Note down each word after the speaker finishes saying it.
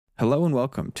Hello and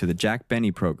welcome to the Jack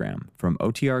Benny program from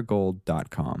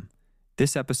OTRGold.com.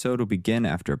 This episode will begin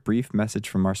after a brief message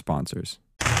from our sponsors.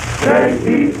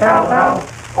 J-E-L-L.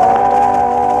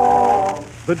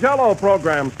 The Jell-O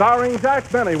program starring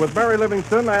Jack Benny with Barry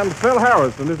Livingston and Phil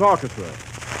Harris and his orchestra.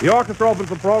 The orchestra opens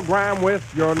the program with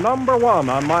Your Number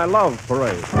One on My Love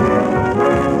Parade.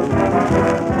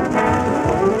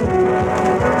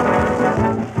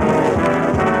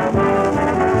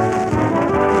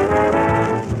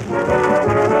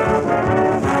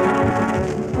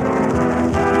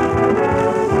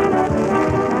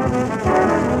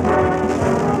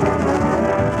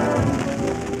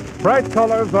 Bright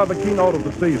colors are the keynote of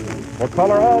the season, for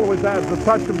color always adds a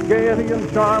touch of gaiety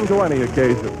and charm to any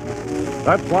occasion.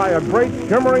 That's why a great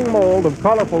shimmering mold of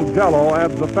colorful Jell-O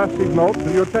adds a festive note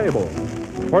to your table.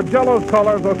 For Jell-O's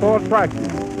colors are so attractive,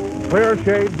 clear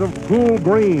shades of cool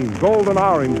green, golden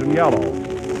orange, and yellow.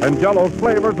 And Jell-O's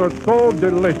flavors are so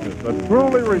delicious, as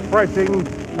truly refreshing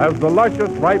as the luscious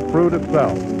ripe fruit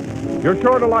itself. You're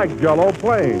sure to like Jell-O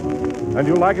plain, and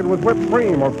you like it with whipped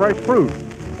cream or fresh fruit,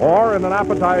 or in an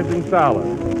appetizing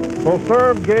salad. So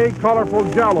serve gay,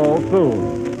 colorful Jell-O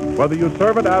soon. Whether you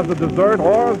serve it as a dessert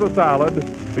or as a salad,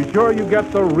 be sure you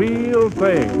get the real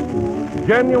thing.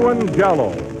 Genuine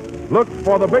Jell-O. Look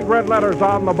for the big red letters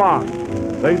on the box.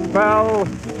 They spell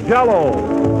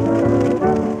Jell-O.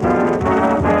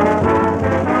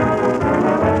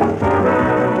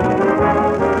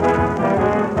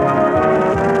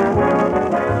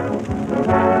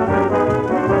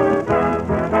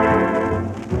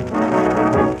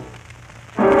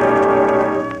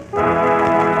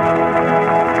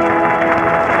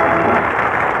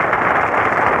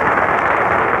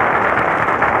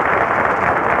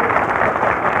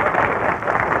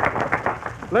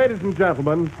 Ladies and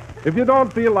gentlemen, if you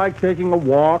don't feel like taking a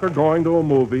walk or going to a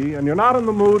movie, and you're not in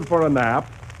the mood for a nap,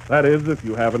 that is, if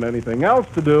you haven't anything else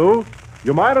to do,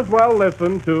 you might as well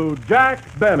listen to Jack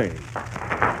Benny.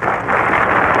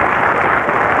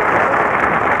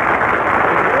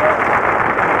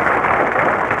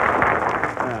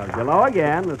 Hello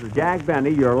again. This is Jack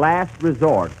Benny, your last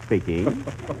resort, speaking.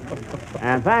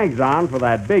 And thanks, Don, for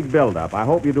that big build-up. I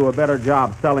hope you do a better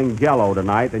job selling Jell-O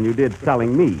tonight than you did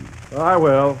selling me. I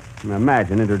will.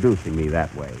 Imagine introducing me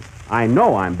that way. I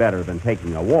know I'm better than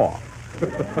taking a walk.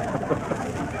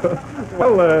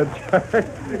 Well,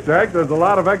 Jack, there's a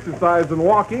lot of exercise in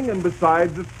walking, and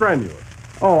besides, it's strenuous.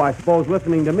 Oh, I suppose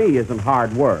listening to me isn't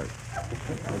hard work.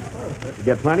 You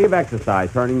get plenty of exercise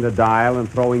turning the dial and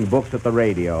throwing books at the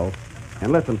radio.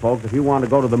 And listen, folks, if you want to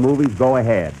go to the movies, go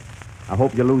ahead. I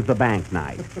hope you lose the bank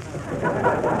night.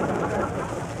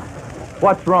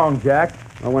 What's wrong, Jack?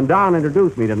 Well, when Don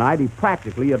introduced me tonight, he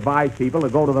practically advised people to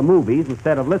go to the movies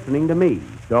instead of listening to me.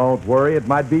 Don't worry, it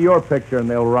might be your picture, and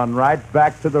they'll run right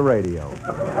back to the radio.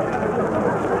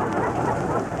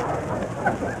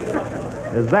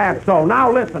 Is that so?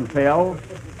 Now listen, Phil.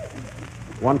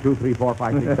 1, 2, 3, 4,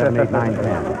 5, 6, 7, 8, 9,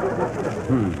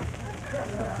 10.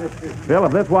 Phil,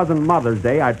 if this wasn't Mother's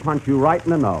Day, I'd punch you right in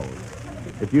the nose.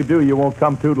 If you do, you won't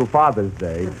come through till Father's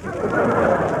Day.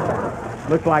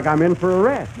 Looks like I'm in for a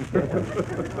rest.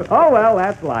 Oh, well,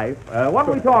 that's life. What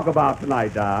do we talk about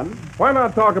tonight, Don? Why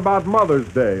not talk about Mother's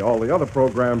Day? All the other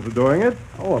programs are doing it.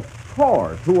 Oh, of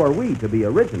course. Who are we to be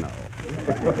original?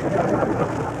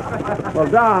 Well,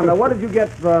 Don, what did you get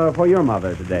for your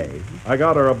mother today? I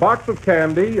got her a box of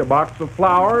candy, a box of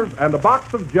flowers, and a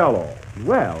box of Jell-O.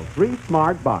 Well, 3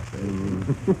 smart boxes.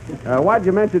 Why'd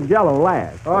you mention Jell-O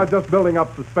last? Oh, just building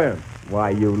up suspense.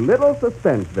 Why, you little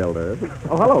suspense builder.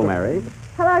 Oh, hello, Mary.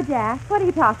 Hello, Jack. What are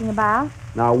you talking about?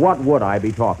 Now, what would I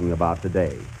be talking about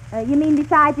today? You mean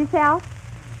besides yourself?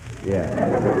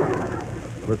 Yeah.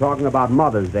 We're talking about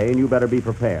Mother's Day, and you better be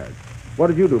prepared. What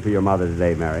did you do for your Mother's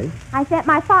Day, Mary? I sent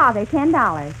my father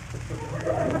 $10.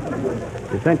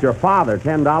 You sent your father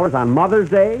 $10 on Mother's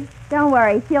Day? Don't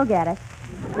worry, she'll get it.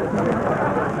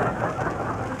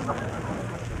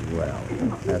 Well,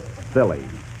 that's silly.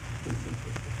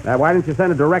 Now, why didn't you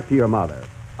send it direct to your mother?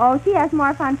 Oh, she has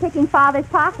more fun picking father's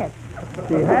pockets.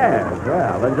 She has.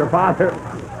 Well, does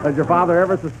your father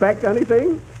ever suspect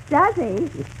anything? Does he?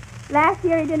 Last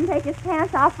year he didn't take his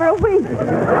pants off for a week.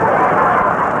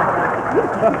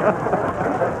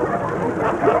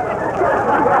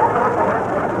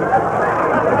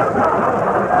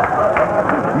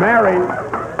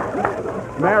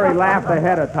 Mary laughed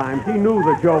ahead of time. She knew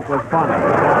the joke was funny.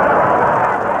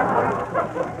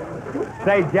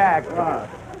 Say, Jack,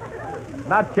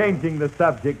 not changing the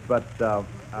subject, but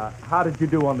how did you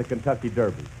do on the Kentucky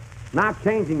Derby? Not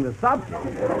changing the subject?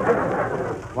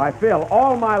 Why, Phil,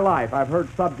 all my life I've heard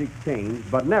subjects change,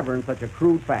 but never in such a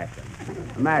crude fashion.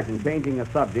 Imagine changing a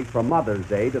subject from Mother's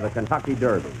Day to the Kentucky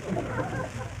Derby.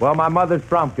 Well, my mother's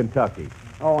from Kentucky.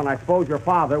 Oh, and I suppose your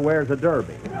father wears a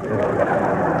derby.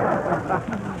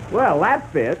 Well, that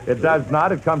fits. It does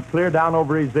not. It comes clear down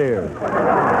over his ears.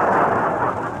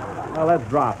 Well, let's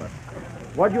drop it.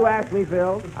 What'd you ask me,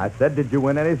 Phil? I said, did you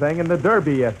win anything in the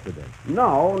Derby yesterday?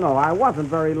 No, I wasn't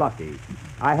very lucky.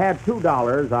 I had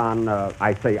 $2 on,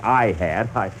 I say I had,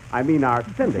 I mean our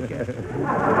syndicate.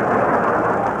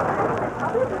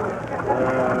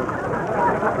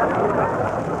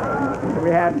 We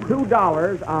had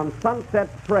 $2 on Sunset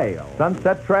Trail.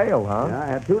 Sunset Trail, huh? Yeah, I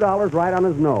had $2 right on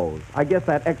his nose. I guess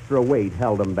that extra weight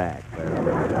held him back.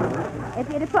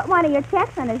 If you'd have put one of your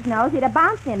checks on his nose, he'd have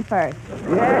bounced in first.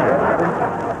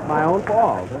 Yeah, my own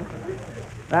fault.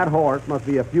 That horse must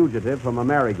be a fugitive from a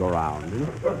merry-go-round.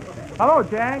 Hello,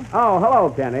 Jack. Oh, hello,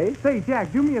 Kenny. Say,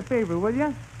 Jack, do me a favor, will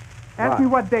you? Ask What? me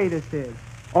what day this is.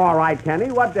 All right, Kenny,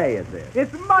 what day is this?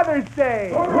 It's Mother's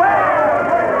Day.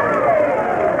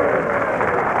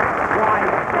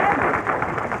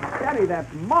 Kenny,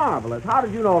 that's marvelous. How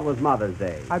did you know it was Mother's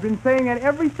Day? I've been saying it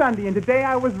every Sunday, and today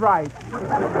I was right.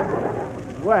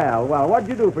 Well, what'd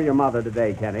you do for your mother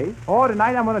today, Kenny? Oh,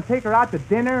 tonight I'm going to take her out to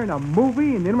dinner and a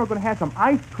movie, and then we're going to have some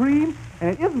ice cream, and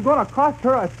it isn't going to cost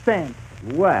her a cent.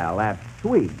 Well, that's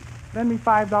sweet. Lend me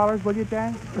 $5, will you,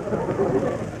 Jack?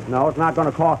 No, it's not going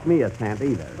to cost me a cent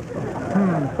either.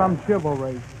 Some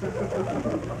chivalry.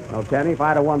 No, Kenny, if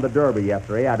I'd have won the Derby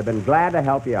yesterday, I'd have been glad to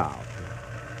help you out.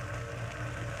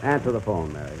 Answer the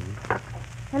phone, Mary.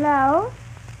 Hello?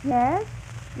 Yes?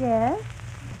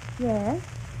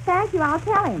 Thank you, I'll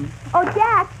tell him. Oh,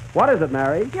 Jack, What is it,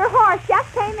 Mary? your horse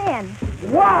just came in.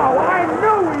 Wow, I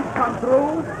knew he'd come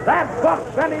through. That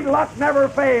Buck Benny luck never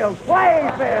fails. Play,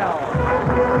 Phil.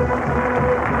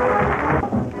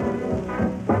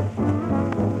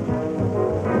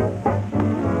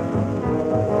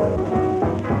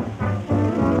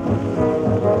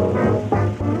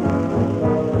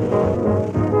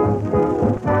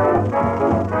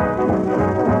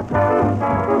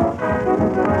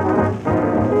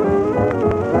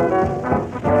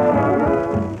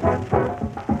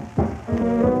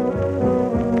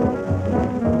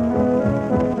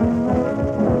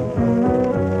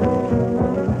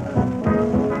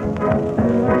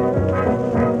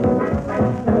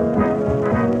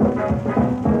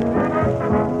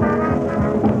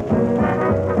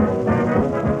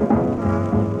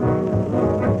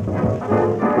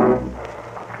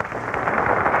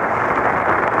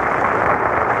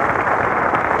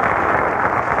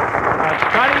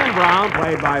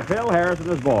 Played by Phil Harris and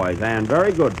his boys, and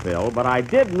very good, Phil, but I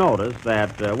did notice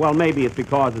that, well, maybe it's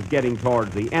because it's getting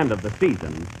towards the end of the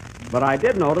season, but I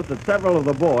did notice that several of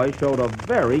the boys showed a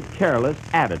very careless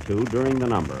attitude during the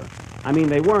number. I mean,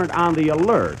 they weren't on the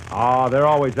alert. Oh, they're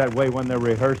always that way when they're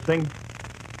rehearsing.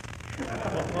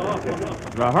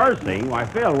 Rehearsing? Why,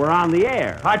 Phil, we're on the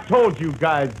air. I told you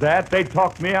guys that. They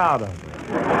talked me out of it.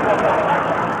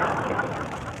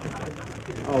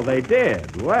 Oh, they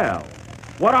did? Well,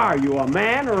 what are you, a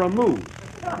man or a moose?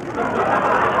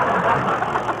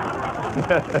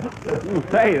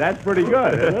 Say, that's pretty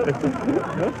good, isn't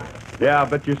it? Yeah,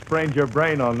 but you sprained your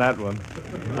brain on that one.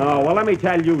 Oh, well, let me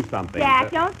tell you something. Jack,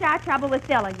 don't start trouble with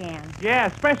Phil again. Yeah,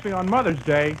 especially on Mother's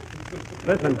Day.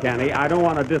 Listen, Kenny, I don't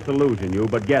want to disillusion you,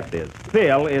 but get this.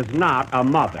 Phil is not a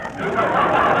mother.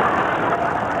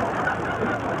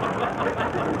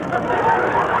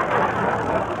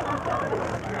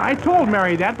 I told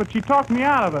Mary that, but she talked me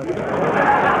out of it.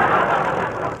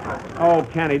 Oh,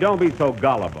 Kenny, don't be so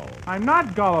gullible. I'm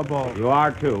not gullible. You are,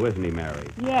 too, isn't he, Mary?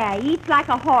 Yeah, he eats like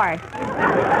a horse.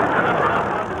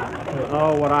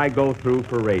 Oh, what I go through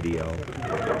for radio.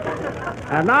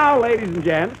 And now, ladies and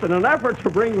gents, in an effort to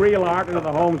bring real art into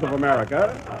the homes of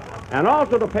America, and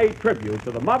also to pay tribute to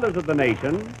the mothers of the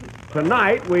nation,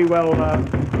 tonight we will, come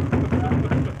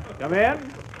in?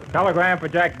 Telegram for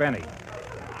Jack Benny.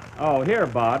 Oh, here,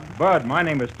 Bud. Bud, my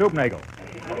name is Stoopnagel.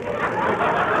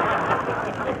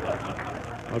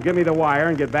 Well, give me the wire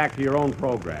and get back to your own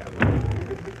program.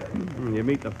 You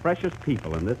meet the freshest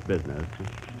people in this business.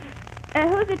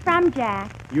 Who's it from,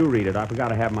 Jack? You read it. I forgot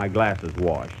to have my glasses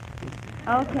washed.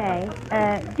 Okay.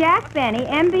 Jack Benny,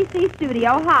 NBC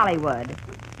Studio, Hollywood.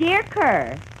 Dear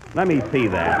Kerr. Let me see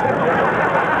that.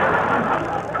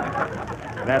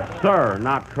 That's Sir,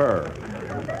 not Kerr.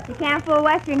 You can't fool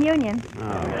Western Union.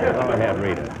 Oh, go ahead,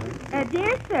 read it.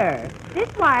 Dear Sir, this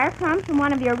wire comes from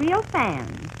one of your real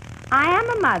fans. I am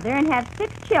a mother and have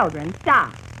 6 children.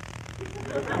 Stop.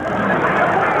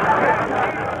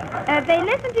 They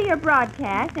listen to your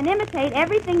broadcast and imitate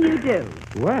everything you do.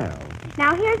 Well,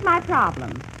 Now, here's my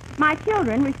problem. My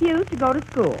children refuse to go to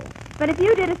school. But if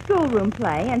you did a schoolroom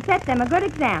play and set them a good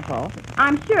example,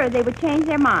 I'm sure they would change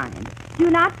their minds. Do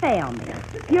not fail me.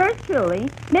 Yours truly,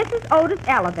 Mrs. Otis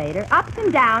Elevator, Ups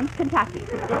and Downs, Kentucky.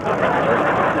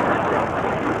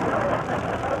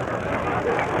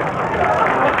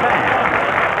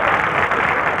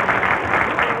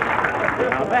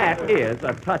 Now, that is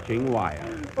a touching wire.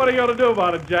 What are you going to do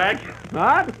about it, Jack?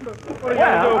 What? What are you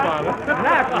going to do about it?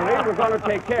 Naturally, we're going to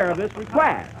take care of this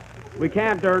request. We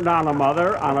can't turn down a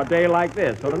mother on a day like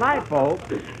this. So tonight, folks,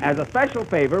 as a special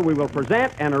favor, we will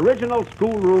present an original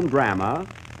schoolroom drama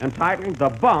entitled The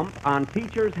Bump on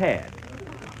Teacher's Head,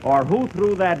 or Who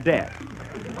Threw That Desk?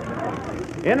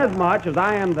 Inasmuch as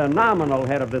I am the nominal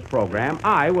head of this program,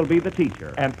 I will be the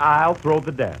teacher. And I'll throw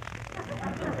the desk.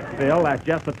 Phil, that's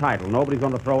just the title. Nobody's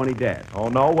going to throw any desks. Oh,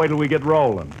 no? Wait till we get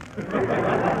rolling.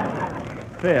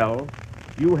 Phil,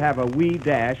 you have a wee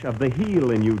dash of the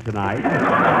heel in you tonight.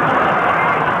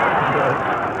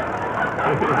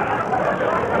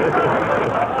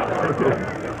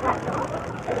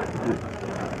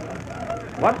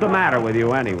 What's the matter with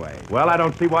you, anyway? Well, I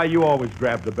don't see why you always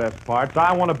grab the best parts.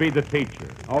 I want to be the teacher.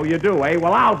 Oh, you do, eh?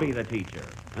 Well, I'll be the teacher.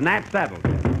 And that settles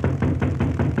it.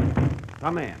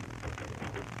 Come in.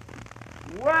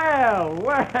 Well.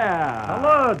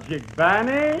 Hello, Jig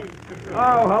Benny.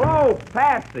 Oh, hello,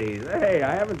 Patsy. Hey,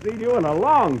 I haven't seen you in a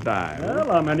long time.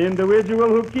 Well, I'm an individual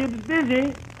who keeps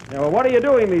busy. Yeah, well, what are you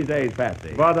doing these days,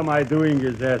 Patsy? What am I doing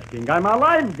is asking. I'm a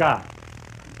lifeguard.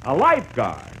 A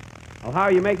lifeguard. Well, how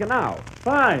are you making out?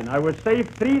 Fine. I was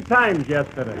saved 3 times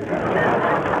yesterday.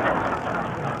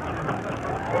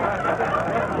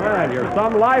 Well, you're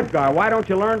some lifeguard. Why don't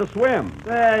you learn to swim?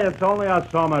 Hey, it's only a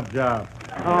summer job.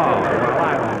 Oh, well,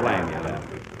 I don't blame you then.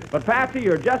 But, Patsy,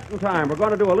 you're just in time. We're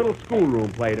going to do a little schoolroom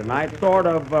play tonight, sort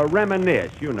of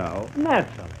reminisce, you know.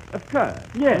 Naturally. Of course.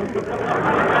 Yes.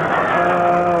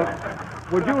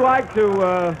 Would you like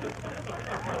to,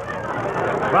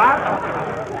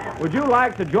 What? Would you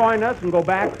like to join us and go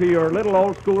back to your little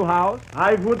old schoolhouse?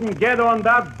 I wouldn't get on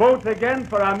that boat again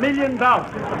for $1 million.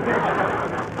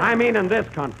 I mean in this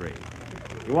country.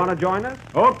 You want to join us?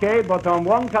 Okay, but on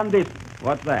one condition.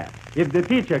 What's that? If the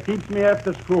teacher keeps me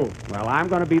after school, Well, I'm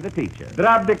going to be the teacher.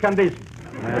 drop the condition.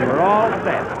 And we're all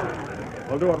set.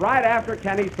 We'll do it right after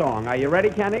Kenny's song. Are you ready,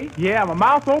 Kenny? Yeah, my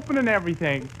mouth open and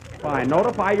everything. Fine.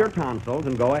 Notify your tonsils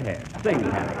and go ahead. Sing,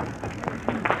 Kenny.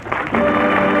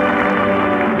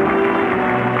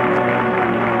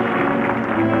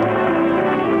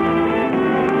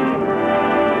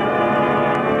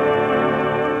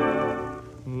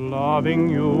 Loving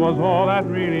you was all that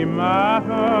really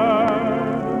mattered.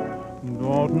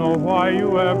 Don't know why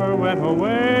you ever went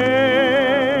away.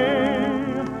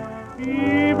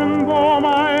 Even though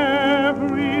my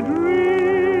every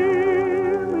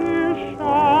dream is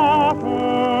shattered,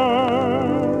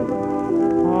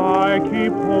 I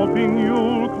keep hoping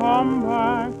you'll come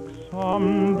back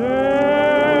someday.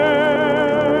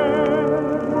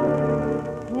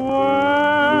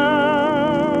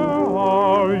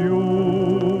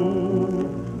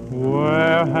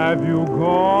 Have you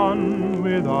gone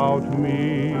without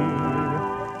me?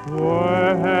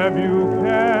 Where have you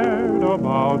cared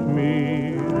about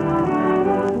me?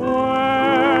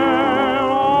 Where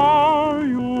are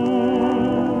you?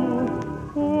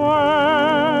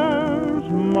 Where's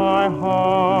my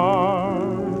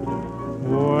heart?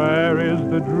 Where is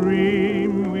the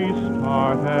dream we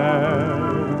started?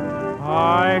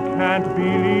 I can't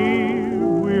believe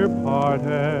we're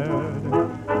parted.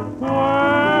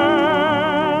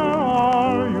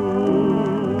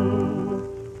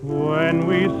 When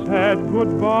we said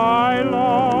goodbye,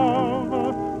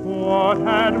 love, what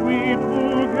had we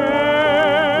to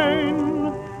gain?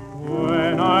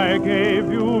 When I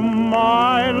gave you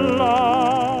my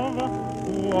love,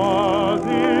 was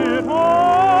it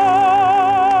all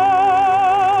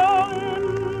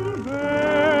in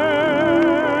vain?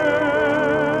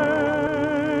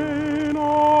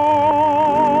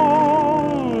 All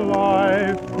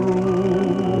life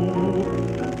through,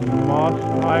 must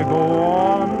I go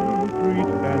on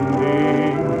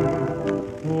pretending?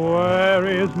 Where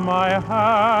is my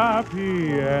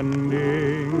happy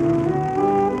ending?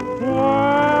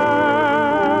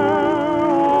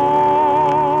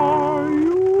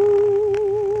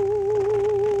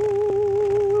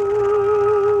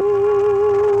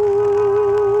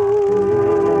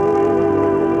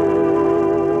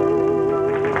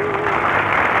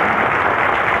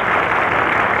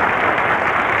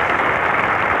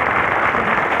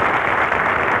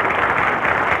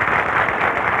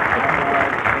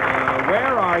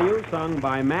 Where are you? Sung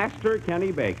by Master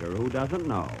Kenny Baker, who doesn't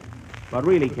know. But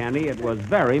really, Kenny, it was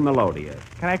very melodious.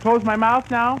 Can I close my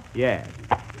mouth now? Yes.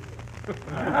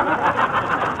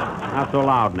 Not so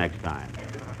loud next time.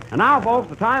 And now, folks,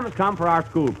 the time has come for our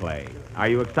school play. Are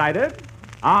you excited?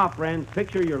 Ah, friends,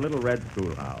 picture your little red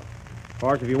schoolhouse. Of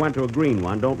course, if you went to a green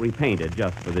one, don't repaint it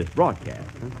just for this broadcast.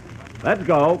 Huh? Let's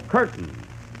go. Curtain.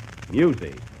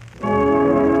 Music.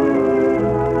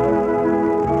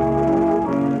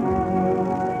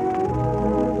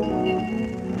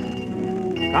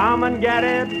 Come and get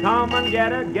it, come and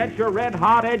get it. Get your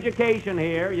red-hot education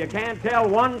here. You can't tell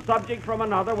one subject from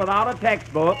another without a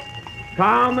textbook.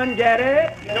 Come and get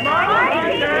it. Good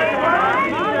morning,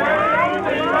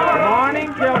 Good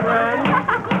morning, children.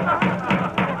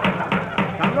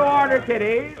 Come to order,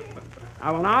 kiddies.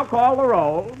 I will now call the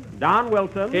roll. Don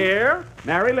Wilson. Here.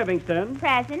 Mary Livingston.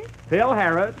 Present. Phil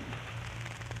Harris.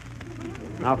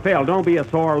 Now, Phil, don't be a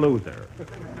sore loser.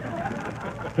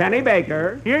 Kenny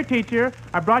Baker. Here, teacher.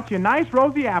 I brought you a nice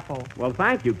rosy apple. Well,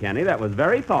 thank you, Kenny. That was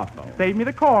very thoughtful. Save me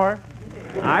the core.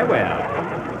 I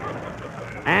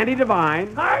will. Andy Devine.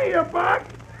 Hiya, Buck.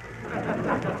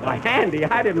 Why, Andy,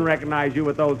 I didn't recognize you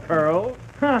with those curls.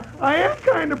 I am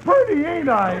kind of pretty, ain't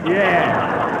I?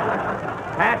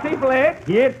 Yeah. Patsy Flick.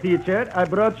 Here, teacher, I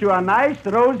brought you a nice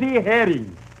rosy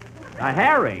herring. A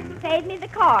herring. Save me the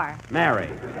car. Mary.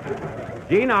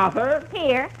 Jean Arthur.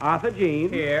 Here. Arthur Jean.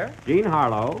 Here. Jean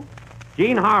Harlow.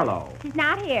 Jean Harlow. She's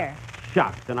not here.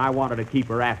 Shucks, and I wanted to keep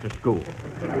her after school.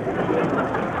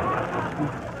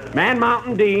 Man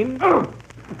Mountain Dean.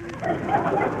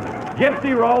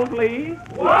 Gypsy Rose Lee.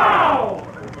 Wow!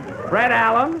 Fred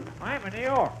Allen. I'm in New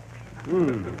York.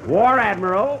 War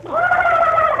Admiral.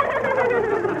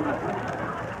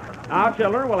 Now,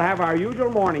 children, we'll have our usual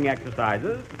morning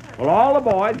exercises. Will all the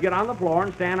boys get on the floor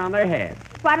and stand on their heads?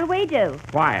 What'll we do?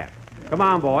 Quiet. Come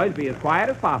on, boys. Be as quiet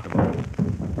as possible.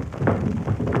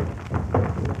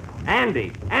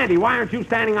 Andy, why aren't you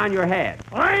standing on your head?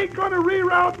 I ain't gonna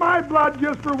reroute my blood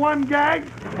just for one gag.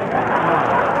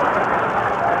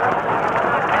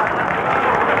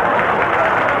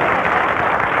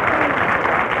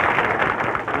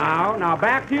 Now,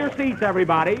 back to your seats,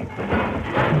 everybody.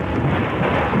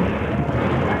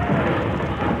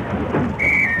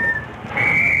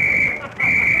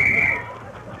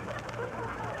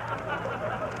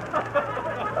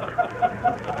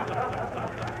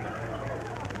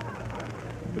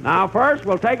 Now, first,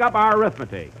 we'll take up our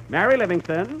arithmetic. Mary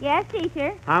Livingston, Yes,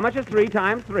 teacher. how much is 3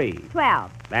 times 3?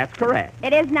 12. That's correct.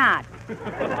 It is not.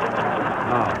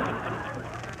 Oh.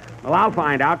 Well, I'll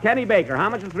find out. Kenny Baker, how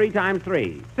much is 3 times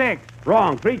 3? 6.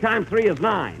 Wrong. 3 times 3 is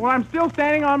 9. Well, I'm still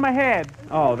standing on my head.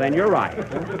 Oh, then you're right.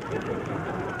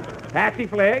 Patsy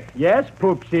Flick, Yes,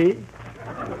 Poopsie.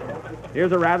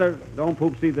 here's a rather... Don't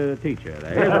poopsie the teacher.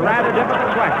 Here's a rather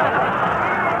difficult question.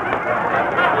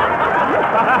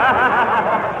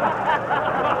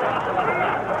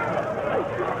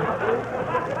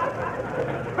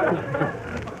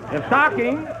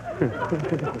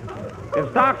 If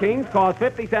stockings cost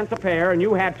 50 cents a pair and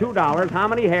you had $2, how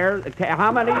many hairs...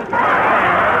 How many...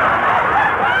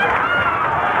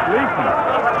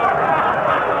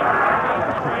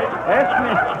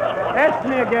 Ask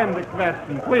me again the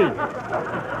question, please.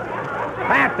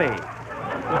 Patsy.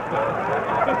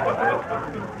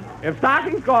 If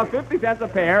stockings cost 50 cents a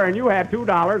pair and you had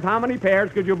 $2, how many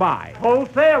pairs could you buy?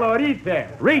 Wholesale or retail?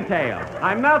 Retail.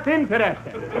 I'm not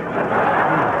interested. It's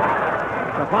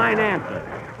a fine answer.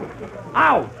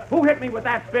 Ow! Who hit me with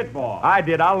that spitball? I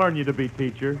did. I'll learn you to be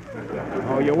teacher.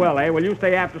 Oh, you will, eh? Well, you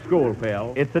stay after school,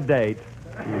 Phil. It's a date.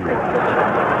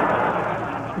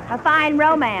 A fine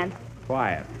romance.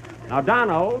 Quiet. Now,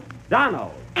 Donald.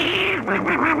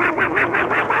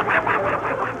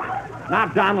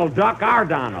 Not Donald Duck, our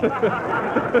Donald.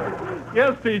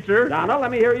 Yes, teacher. Donald,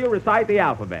 let me hear you recite the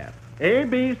alphabet. A,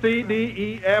 B, C, D,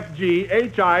 E, F, G,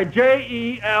 H, I, J,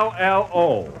 E, L, L,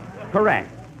 O. Correct.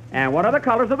 And what are the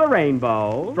colors of the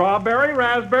rainbow? Strawberry,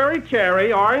 raspberry,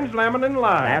 cherry, orange, lemon, and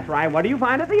lime. That's right. What do you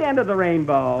find at the end of the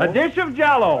rainbow? A dish of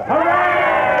Jell-O.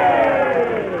 Hooray!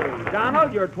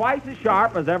 Donald, you're twice as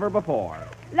sharp as ever before.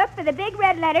 Look for the big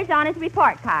red letters on his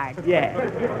report card. Yes.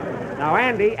 Now,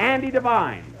 Andy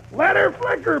Devine. Let her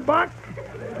flicker, Buck.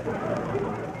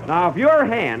 Now, if your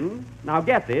hen, now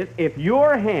get this, if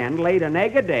your hen laid an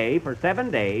egg a day for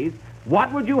 7 days,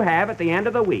 what would you have at the end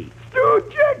of the week? Stewed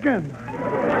chicken.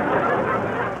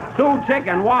 Stewed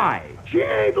chicken, why? She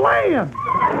ain't laying.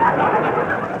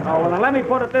 Oh, well, now let me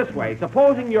put it this way.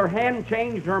 Supposing your hen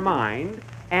changed her mind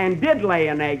and did lay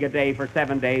an egg a day for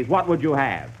 7 days, what would you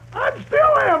have? I'd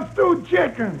still have stewed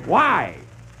chicken. Why?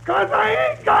 'Cause I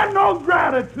ain't got no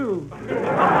gratitude.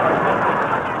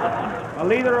 Well,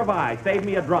 neither have I. Save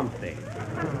me a drumstick.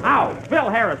 Ow! Phil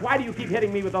Harris, why do you keep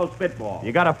hitting me with those spitballs?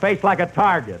 You got a face like a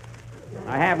target.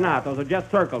 I have not. Those are just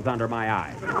circles under my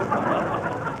eyes.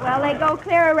 Well, they go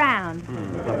clear around.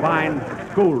 It's a fine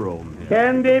schoolroom.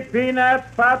 Candy,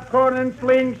 peanuts, popcorn, and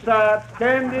slingshots.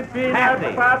 Candy, peanuts,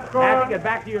 Patsy, popcorn. get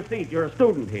back to your seat. You're a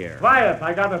student here. Quiet,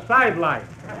 I got a sideline.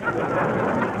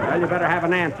 Well, you better have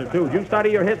an answer, too. Did you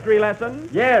study your history lesson?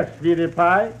 Yes, sweetie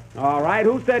pie. All right.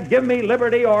 Who said give me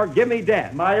liberty or give me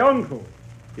death? My uncle.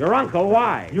 Your uncle,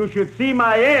 why? You should see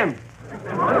my aunt.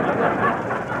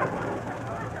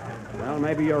 Well,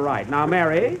 maybe you're right. Now,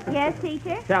 Mary, Yes,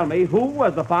 teacher? tell me, who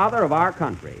was the father of our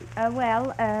country?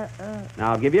 Well,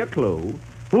 Now, I'll give you a clue.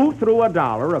 Who threw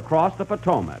 $1 across the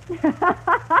Potomac?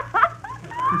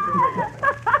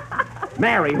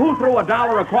 Mary, who threw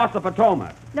 $1 across the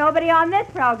Potomac? nobody on this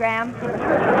program.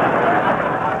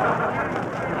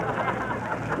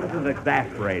 This is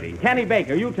exasperating. Kenny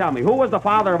Baker, you tell me, who was the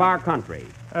father of our country?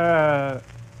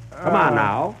 Come on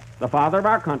now. The father of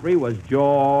our country was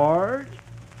George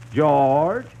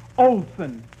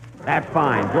Olson. That's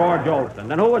fine, George Olson.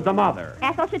 Then who was the mother?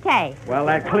 Ethel Chate. Well,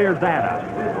 that clears that up.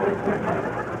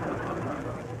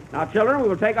 Now, children, we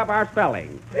will take up our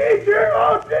spelling. Teacher,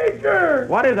 oh, teacher!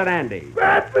 What is it, Andy?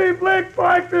 Patsy Blake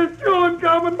Park is chewing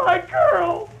gum in my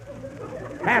curl.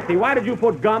 Patsy, why did you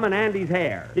put gum in Andy's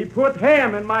hair? He put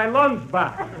ham in my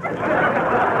lunchbox.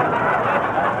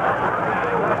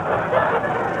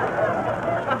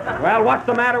 Well, what's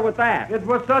the matter with that? It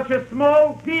was such a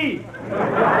small piece.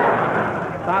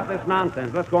 Stop this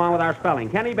nonsense. Let's go on with our spelling.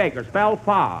 Kenny Baker, spell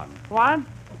fog. What?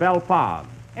 Spell fog.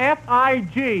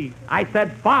 F-I-G. I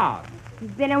said fog. He's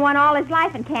been in one all his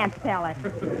life and can't spell it.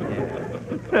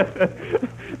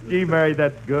 Gee, Mary,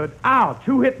 that's good. Ouch,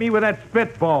 who hit me with that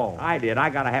spitball? I did. I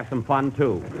gotta have some fun,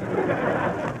 too.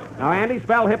 Now, Andy,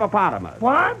 spell hippopotamus.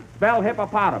 What? Spell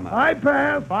hippopotamus. I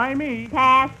pass. By me.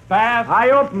 Pass. Pass. I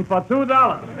open for $2.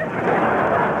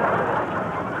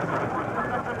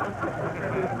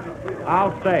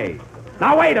 I'll stay.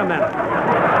 Now, wait a minute.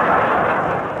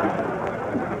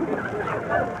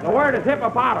 The word is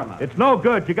hippopotamus. It's no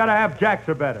good. You gotta have jacks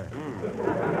or better.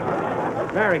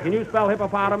 Mary, can you spell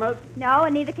hippopotamus? No,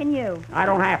 and neither can you. I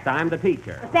don't have to. I'm the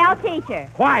teacher. Spell teacher.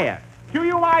 Quiet.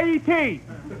 Q-U-I-E-T.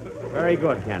 Very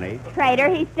good, Kenny. Traitor,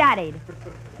 he studied.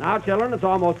 Now, children, it's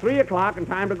almost 3 o'clock and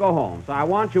time to go home. So I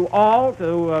want you all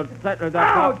to plop.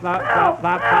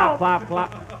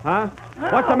 Huh?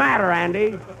 What's the matter,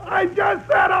 Andy? I just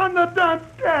sat on the dunce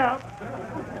cap.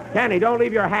 Kenny, don't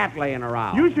leave your hat laying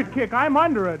around. You should kick. I'm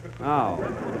under it. Oh.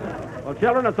 Well,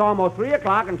 children, it's almost 3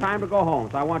 o'clock and time to go home.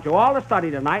 So I want you all to study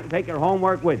tonight and take your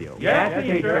homework with you. Yes,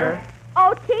 teacher.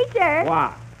 Oh, teacher.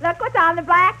 What? Look what's on the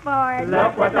blackboard.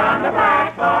 Look what's on the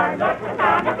blackboard. Look what's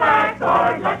on the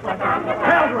blackboard. Look what's on the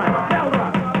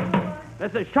Children!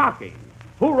 This is shocking.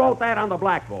 Who wrote that on the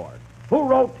blackboard? Who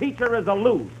wrote teacher is a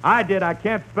loose? I did. I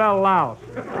can't spell louse.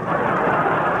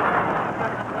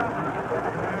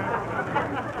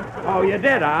 Oh, you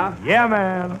did, huh? Yeah,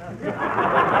 man.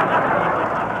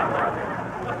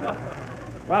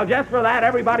 Well, just for that,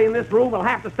 everybody in this room will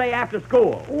have to stay after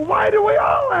school. Why do we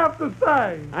all have to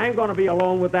stay? I ain't going to be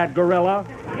alone with that gorilla.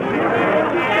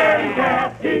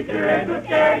 Teacher is a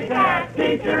scaredy cat.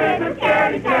 Teacher is a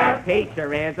scaredy cat.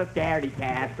 Teacher is a scaredy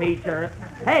cat. Teacher.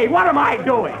 Hey, what am I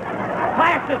doing?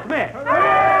 Class dismissed.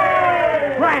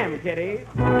 Cram, kiddies.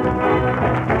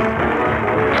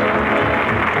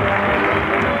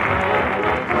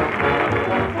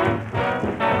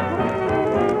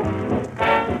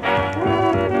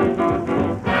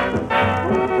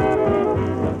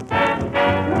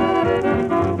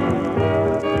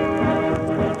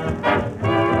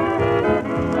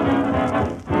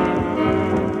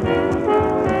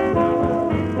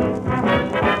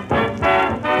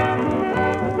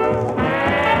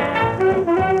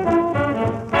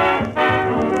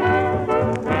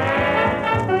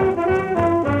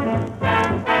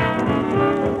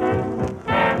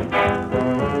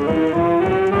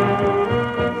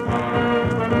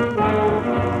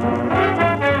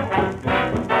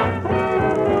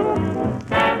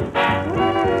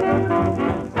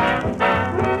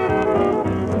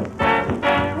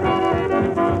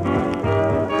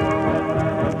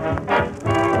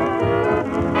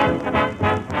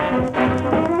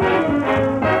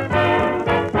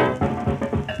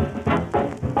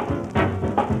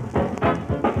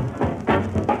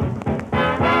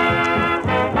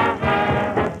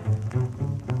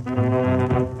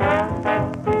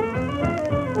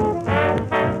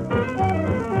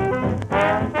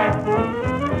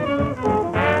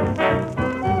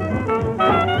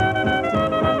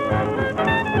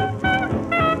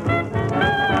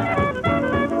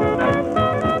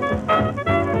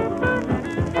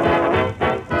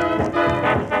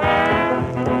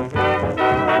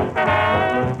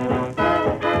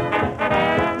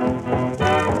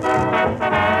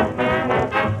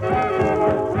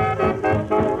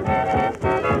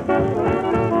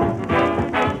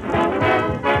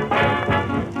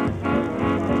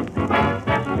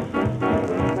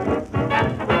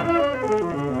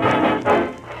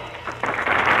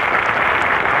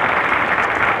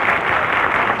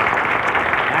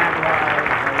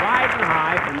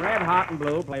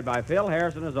 by Phil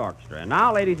Harris and his orchestra. And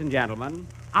now, ladies and gentlemen,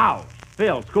 ouch!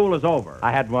 Phil, school is over.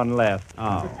 I had one left.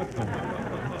 Oh.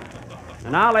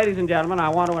 And now, ladies and gentlemen, I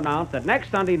want to announce that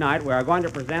next Sunday night we are going to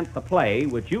present the play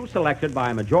which you selected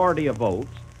by a majority of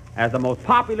votes as the most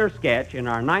popular sketch in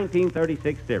our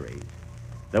 1936 series.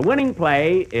 The winning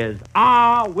play is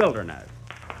Our Wilderness.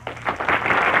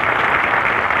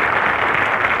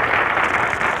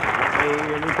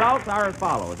 The results are as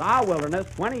follows. Our Wilderness,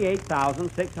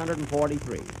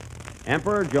 28,643.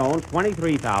 Emperor Jones,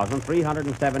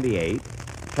 23,378.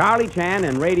 Charlie Chan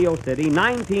in Radio City,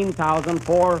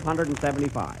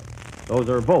 19,475. Those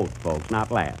are votes, folks, not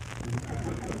laughs.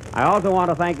 I also want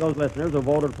to thank those listeners who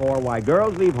voted for Why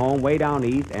Girls Leave Home Way Down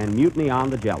East and Mutiny on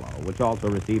the Jello, which also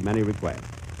received many requests.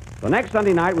 So next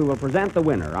Sunday night, we will present the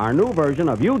winner, our new version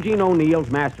of Eugene O'Neill's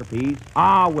masterpiece,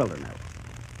 Our Wilderness.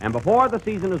 And before the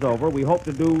season is over, we hope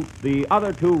to do the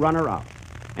other two runner-ups,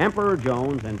 Emperor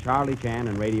Jones and Charlie Chan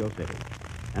in Radio City.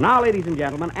 And now, ladies and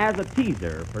gentlemen, as a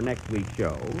teaser for next week's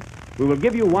show, we will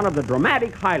give you one of the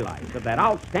dramatic highlights of that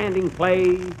outstanding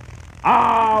play,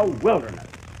 Our Wilderness.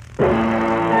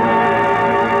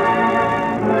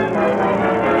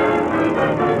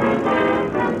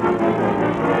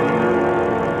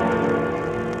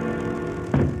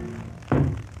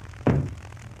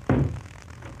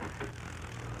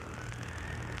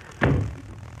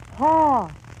 Pa.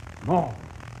 No.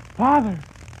 Father.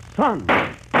 Son.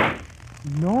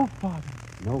 No, Father.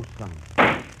 No son.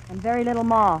 And very little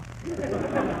more.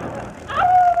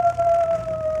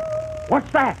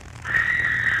 What's that?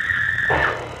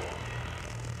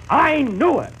 I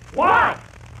knew it. What?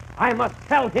 I must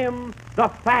tell him the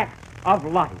facts of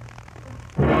life.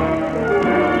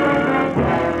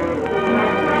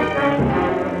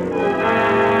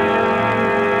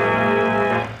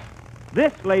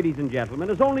 This, ladies and gentlemen,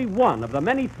 is only one of the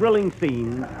many thrilling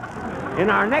scenes in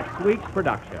our next week's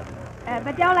production.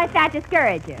 But don't let that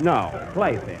discourage you. No,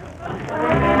 play, Phil.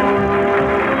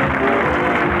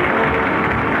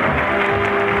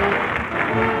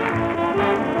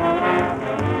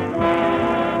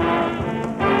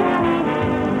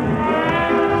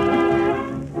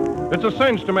 It's a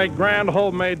cinch to make grand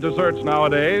homemade desserts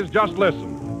nowadays. Just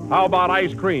listen. How about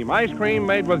ice cream? Ice cream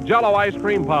made with Jell-O ice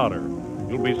cream powder.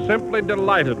 You'll be simply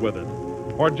delighted with it.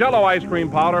 For Jell-O ice cream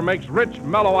powder makes rich,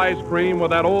 mellow ice cream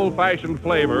with that old-fashioned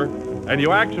flavor, and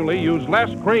you actually use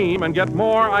less cream and get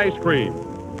more ice cream.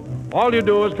 All you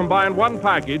do is combine one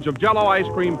package of Jell-O ice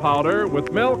cream powder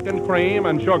with milk and cream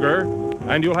and sugar,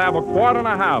 and you'll have a quart and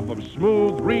a half of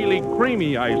smooth, really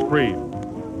creamy ice cream.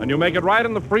 And you make it right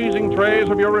in the freezing trays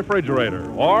of your refrigerator.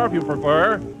 Or, if you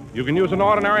prefer, you can use an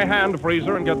ordinary hand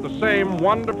freezer and get the same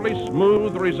wonderfully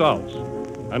smooth results.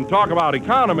 And talk about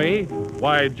economy,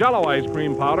 why, Jell-O ice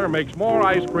cream powder makes more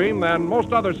ice cream than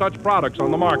most other such products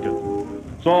on the market.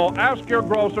 So ask your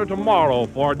grocer tomorrow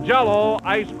for Jell-O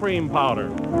ice cream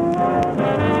powder.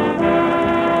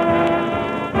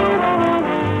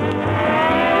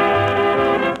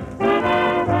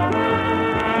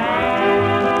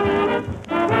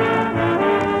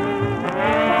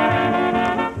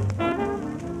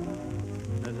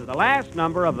 Last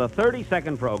number of the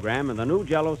 32nd program in the new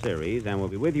Jell-O series, and we'll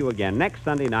be with you again next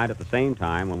Sunday night at the same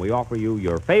time when we offer you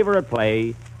your favorite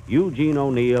play, Eugene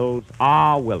O'Neill's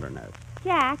Our Wilderness.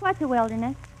 Jack, what's a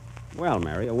wilderness? Well,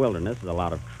 Mary, a wilderness is a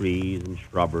lot of trees and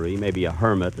shrubbery, maybe a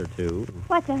hermit or two.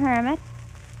 What's a hermit?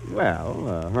 Well,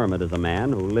 a hermit is a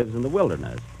man who lives in the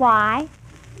wilderness. Why?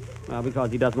 Well, because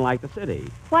he doesn't like the city.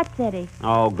 What city?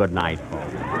 Oh, good night,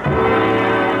 folks.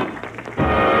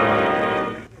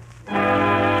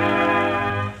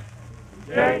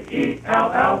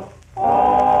 Jell-O.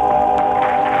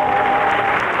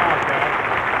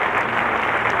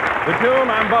 The tune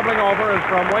I'm bubbling over is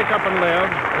from Wake Up and Live,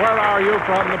 Where Are You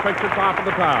from the picture Top of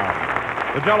the Town.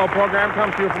 The Jell-O program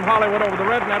comes to you from Hollywood over the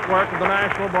Red Network of the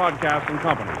National Broadcasting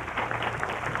Company.